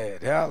is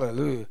bad.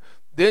 Hallelujah.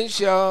 Then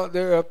shall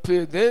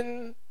appear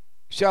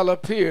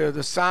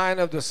the sign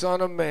of the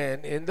Son of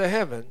Man in the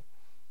heaven,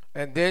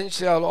 and then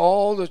shall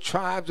all the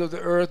tribes of the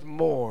earth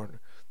mourn,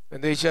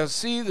 and they shall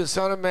see the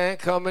Son of Man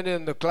coming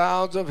in the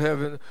clouds of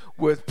heaven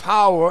with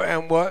power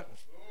and what?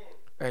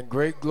 And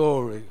great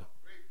glory.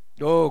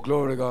 Oh,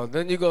 glory to God.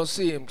 Then you're going to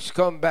see him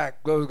come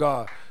back, glory to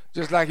God,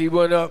 just like he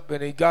went up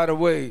and he got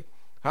away.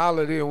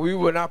 Hallelujah. We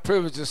were not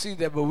privileged to see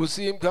that, but we'll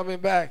see him coming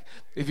back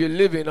if you're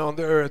living on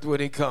the earth when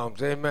he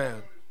comes.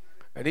 Amen.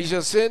 And he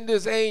shall send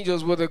his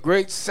angels with a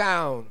great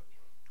sound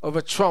of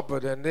a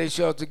trumpet, and they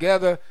shall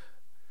together,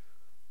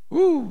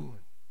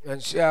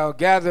 and shall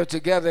gather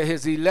together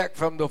his elect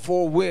from the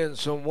four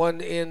winds, from one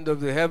end of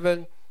the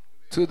heaven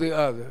to the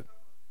other.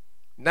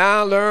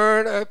 Now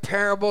learn a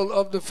parable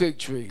of the fig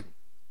tree.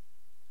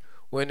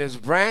 When its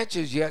branch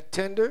is yet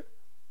tender,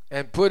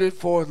 and put it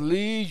forth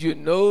leaves, you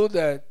know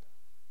that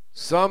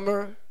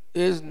summer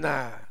is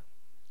nigh.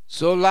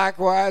 So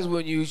likewise,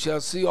 when you shall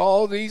see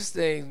all these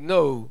things,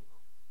 know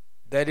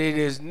that it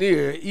is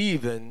near,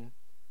 even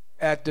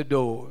at the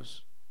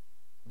doors.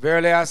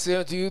 Verily I say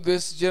unto you,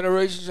 this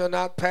generation shall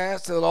not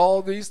pass till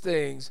all these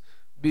things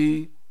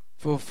be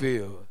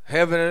fulfilled.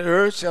 Heaven and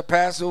earth shall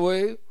pass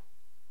away,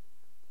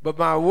 but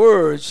my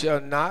word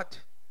shall not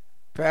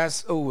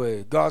pass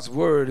away. God's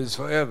word is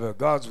forever.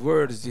 God's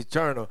word is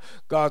eternal.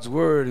 God's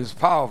word is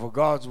powerful.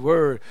 God's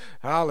word,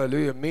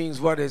 hallelujah, means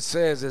what it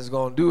says it's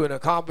going to do and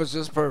accomplish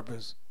its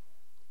purpose.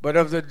 But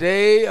of the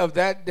day of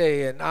that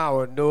day and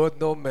hour knoweth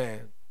no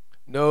man,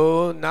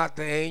 no, not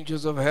the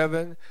angels of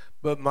heaven,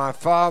 but my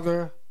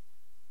Father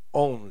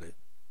only.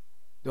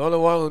 The only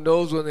one who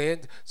knows when the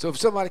end. So if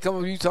somebody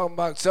comes to you talking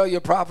about sell your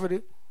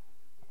property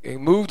and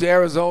move to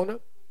Arizona,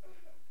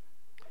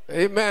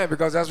 amen,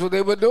 because that's what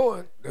they were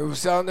doing. They were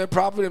selling their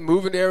property and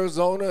moving to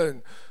Arizona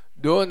and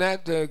doing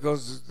that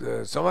because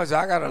somebody said,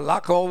 I got a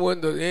lock on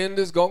when the end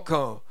is going to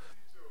come.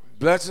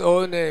 Bless his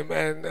holy name.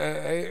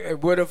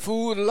 And with the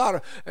food and a lot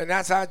of, and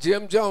that's how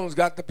Jim Jones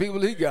got the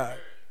people he got.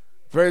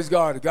 Praise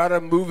God. Got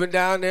them moving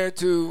down there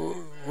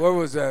to, where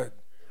was that?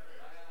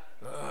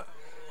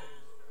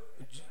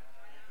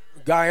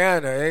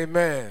 Guyana,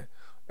 amen.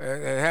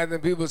 And had them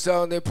people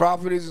selling their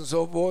properties and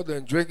so forth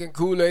and drinking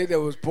Kool-Aid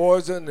that was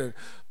poison and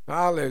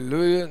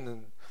hallelujah.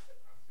 And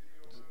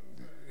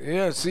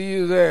yeah, see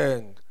you there.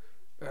 And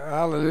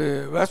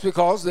hallelujah. That's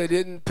because they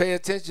didn't pay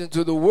attention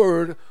to the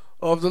word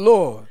of the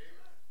Lord.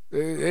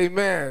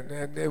 Amen.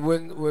 And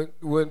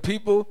when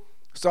people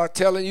start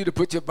telling you to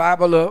put your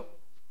Bible up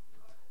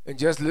and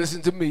just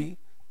listen to me,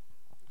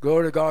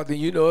 glory to God, then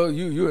you know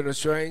you're in a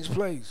strange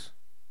place.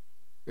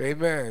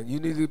 Amen. You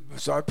need to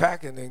start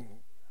packing and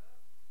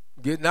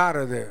getting out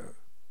of there.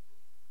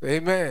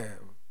 Amen.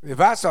 If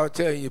I start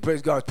telling you,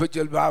 praise God, put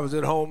your Bibles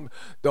at home,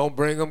 don't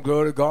bring them,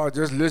 glory to God,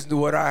 just listen to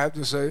what I have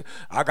to say.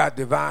 I got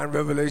divine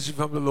revelation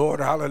from the Lord,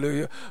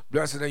 hallelujah.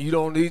 Blessed, and you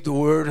don't need the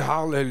word,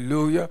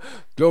 hallelujah.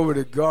 Glory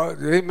to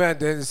God, amen.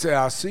 Then say,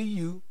 I'll see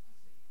you.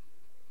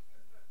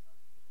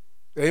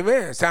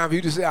 Amen. It's time for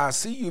you to say, I'll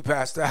see you,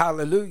 Pastor,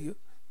 hallelujah.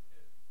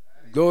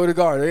 Glory to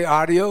God, hey,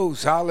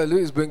 adios,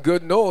 hallelujah. It's been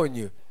good knowing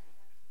you.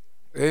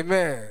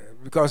 Amen.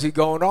 Because he's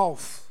going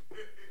off.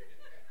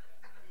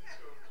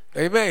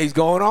 Amen. He's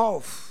going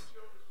off.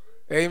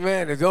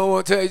 Amen. They don't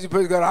want to tell you,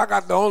 praise God, I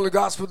got the only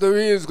gospel there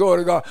is,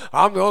 glory to God.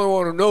 I'm the only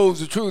one who knows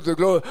the truth, the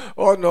glory.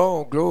 Oh,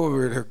 no,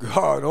 glory to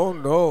God. Oh,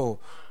 no.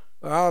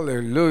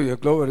 Hallelujah,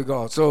 glory to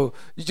God. So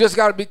you just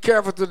got to be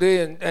careful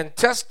today and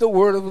test the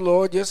word of the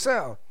Lord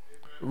yourself.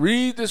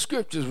 Read the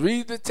scriptures,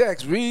 read the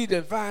text, read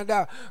and find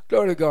out.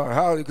 Glory to God.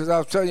 Hallelujah. Because I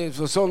was telling you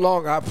for so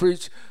long, I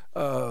preach,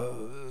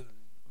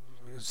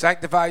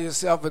 sanctify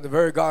yourself, and the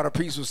very God of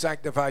peace will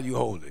sanctify you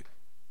wholly.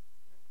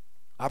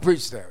 I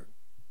preached that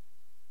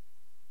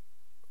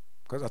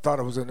because I thought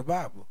it was in the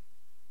Bible,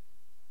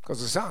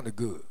 because it sounded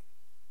good.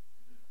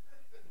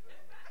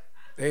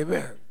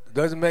 Amen.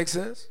 Doesn't make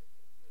sense?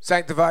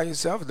 Sanctify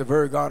yourself, and the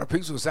very God of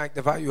peace will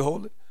sanctify you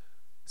wholly.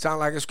 Sound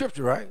like a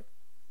scripture, right?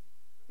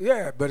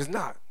 Yeah, but it's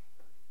not.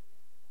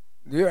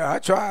 Yeah, I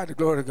tried to,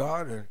 glory to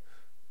God, and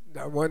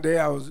one day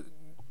I was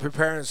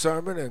preparing a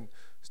sermon and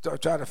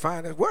started trying to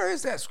find it. Where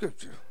is that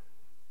scripture?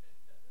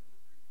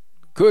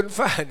 Couldn't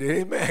find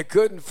it. Amen.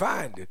 Couldn't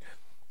find it.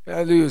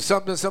 Hallelujah.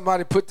 Something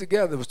somebody put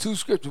together. It was two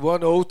scriptures, one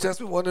in the Old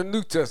Testament, one in the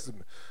New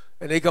Testament.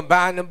 And they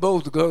combined them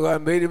both because I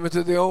made them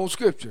into their own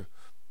scripture.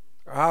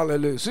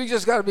 Hallelujah. So you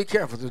just got to be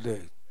careful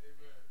today.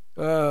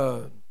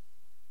 But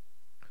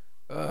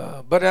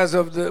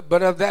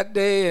of that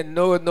day, and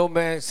knoweth no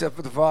man except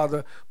for the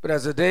Father, but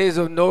as the days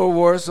of Noah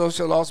were, so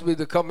shall also be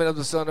the coming of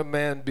the Son of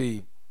Man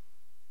be.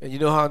 And you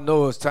know how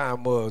Noah's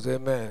time was.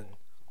 Amen.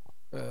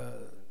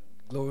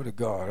 Glory to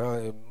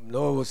God.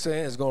 Noah was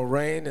saying it's going to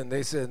rain, and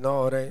they said,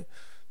 no, it ain't.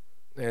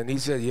 And he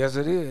said, yes,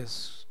 it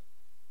is.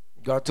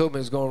 God told me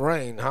it's going to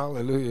rain.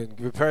 Hallelujah. And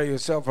prepare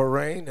yourself for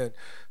rain. And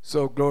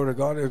so, glory to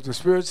God. If the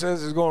Spirit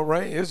says it's going to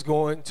rain, it's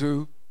going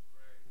to.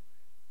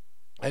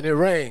 And it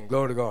rained.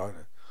 Glory to God.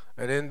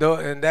 And in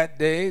that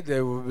day,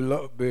 they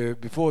were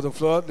before the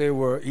flood, they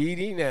were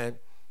eating and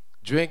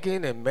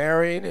drinking and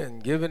marrying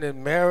and giving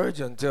in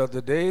marriage until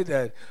the day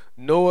that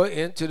Noah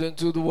entered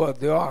into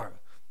the ark.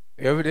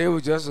 Every day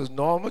was just as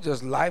normal,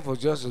 just life was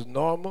just as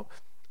normal,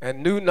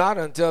 and knew not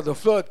until the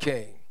flood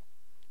came.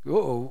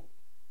 Uh-oh,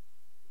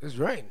 it's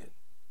raining.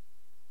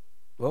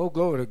 Oh,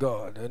 glory to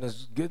God. And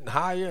it's getting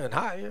higher and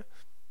higher.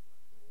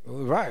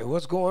 Right,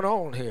 what's going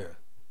on here?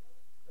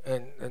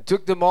 And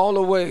took them all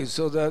away,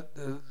 so that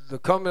the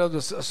coming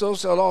of so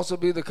shall also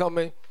be the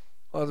coming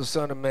of the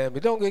Son of Man.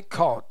 But don't get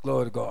caught,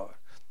 glory to God,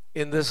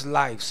 in this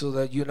life so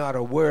that you're not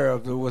aware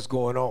of what's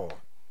going on.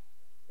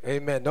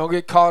 Amen. Don't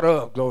get caught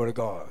up, glory to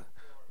God.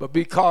 But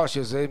be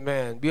cautious,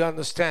 amen. Be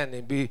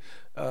understanding, be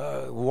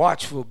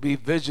watchful, be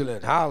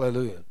vigilant.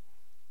 Hallelujah.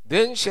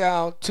 Then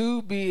shall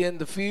two be in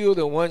the field,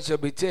 and one shall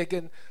be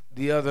taken,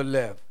 the other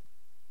left.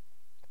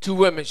 Two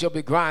women shall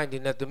be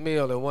grinding at the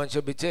mill, and one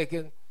shall be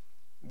taken,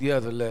 the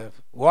other left.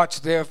 Watch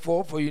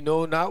therefore, for you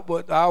know not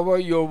what hour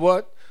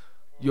your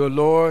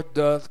Lord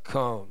doth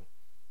come.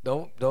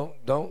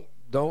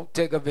 Don't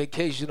take a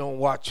vacation on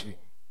watching.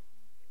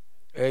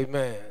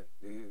 Amen.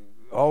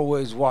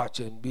 Always watch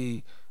and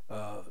be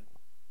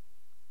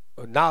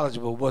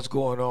knowledgeable of what's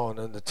going on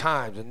in the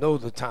times, and know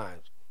the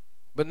times.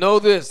 But know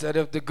this, that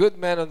if the good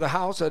man of the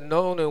house had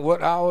known in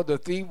what hour the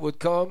thief would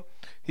come,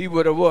 he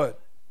would have what?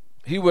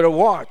 He would have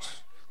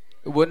watched.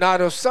 It would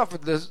not have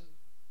suffered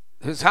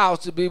his house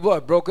to be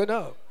what? Broken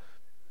up.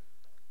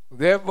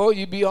 Therefore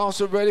you be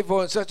also ready,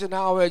 for in such an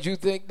hour as you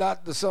think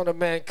not the Son of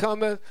Man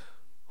cometh,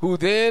 who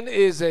then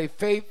is a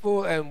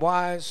faithful and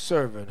wise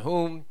servant,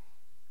 whom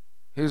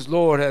his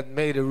Lord hath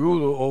made a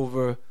ruler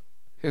over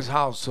his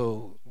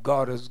household.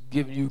 God has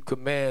given you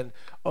command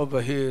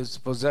over his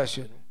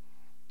possession,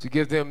 to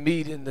give them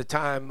meat in the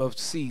time of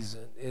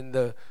season, in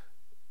the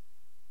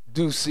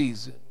due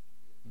season.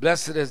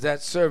 Blessed is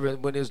that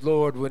servant when his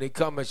Lord, when he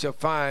cometh, shall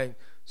find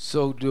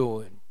so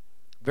doing.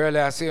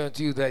 Verily I say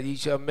unto you that ye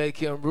shall make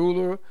him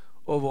ruler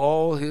over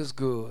all his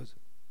goods.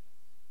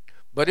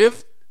 But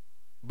if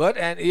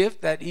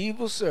that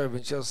evil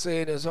servant shall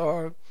say in his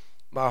heart,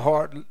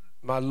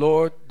 my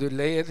Lord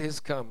delayeth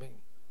his coming,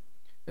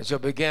 and shall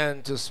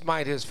begin to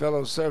smite his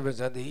fellow servants,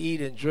 and to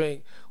eat and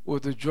drink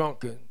with the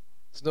drunken.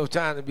 It's no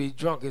time to be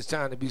drunk, it's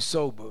time to be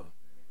sober.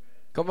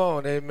 Come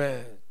on,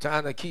 amen.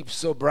 Time to keep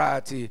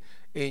sobriety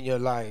in your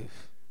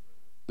life.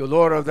 The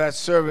Lord of that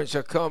servant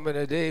shall come in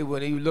a day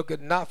when he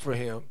looketh not for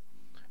him,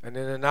 and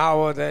in an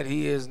hour that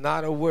he is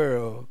not aware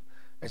of,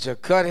 and shall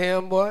cut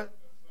him what?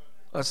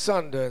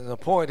 Asunder, and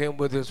appoint him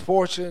with his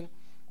portion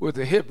with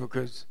the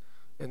hypocrites,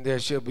 and there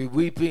shall be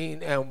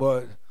weeping and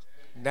what?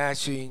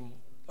 Gnashing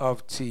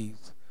of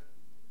teeth.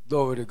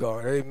 Glory to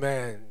God.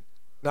 Amen.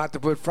 Not to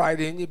put fright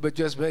in you, but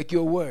just make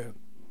you aware.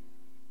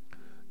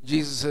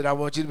 Jesus said, I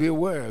want you to be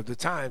aware of the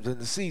times and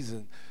the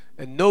season,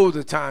 and know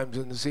the times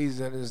and the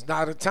season. It's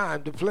not a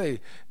time to play.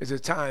 It's a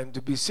time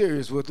to be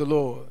serious with the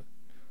Lord.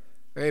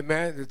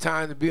 Amen. The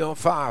time to be on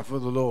fire for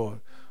the Lord.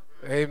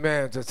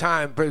 Amen. It's a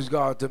time, praise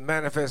God, to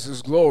manifest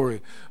his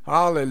glory.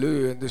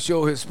 Hallelujah. And to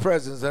show his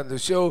presence and to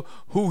show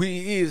who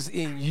he is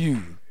in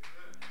you.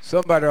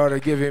 Somebody ought to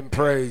give him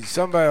praise.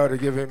 Somebody ought to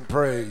give him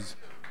praise.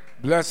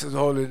 Bless his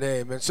holy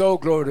name. And so,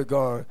 glory to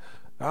God.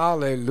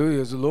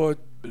 Hallelujah. As the Lord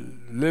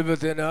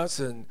liveth in us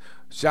and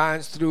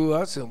shines through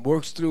us and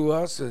works through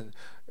us and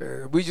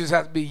We just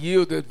have to be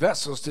yielded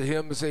vessels to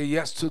him and say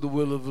yes to the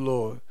will of the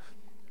Lord.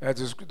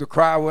 As the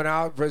cry went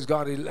out, praise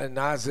God, in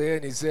Isaiah,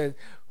 and he said,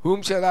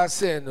 whom shall I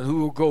send and who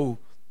will go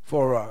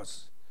for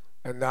us?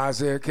 And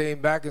Isaiah came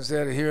back and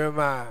said, here am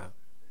I,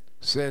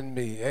 send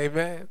me.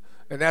 Amen.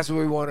 And that's what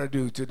we want to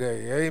do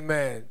today.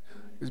 Amen.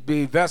 Is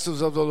be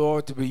vessels of the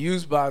Lord, to be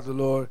used by the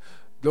Lord,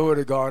 glory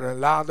to God, and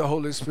allow the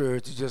Holy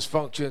Spirit to just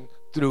function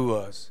through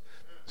us.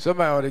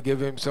 Somebody ought to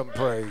give him some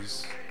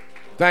praise.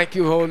 Thank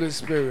you, Holy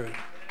Spirit.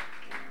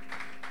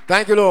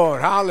 Thank you,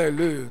 Lord.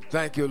 Hallelujah.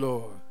 Thank you,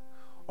 Lord.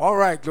 All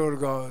right, glory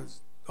to God.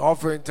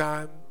 Offering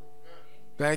time.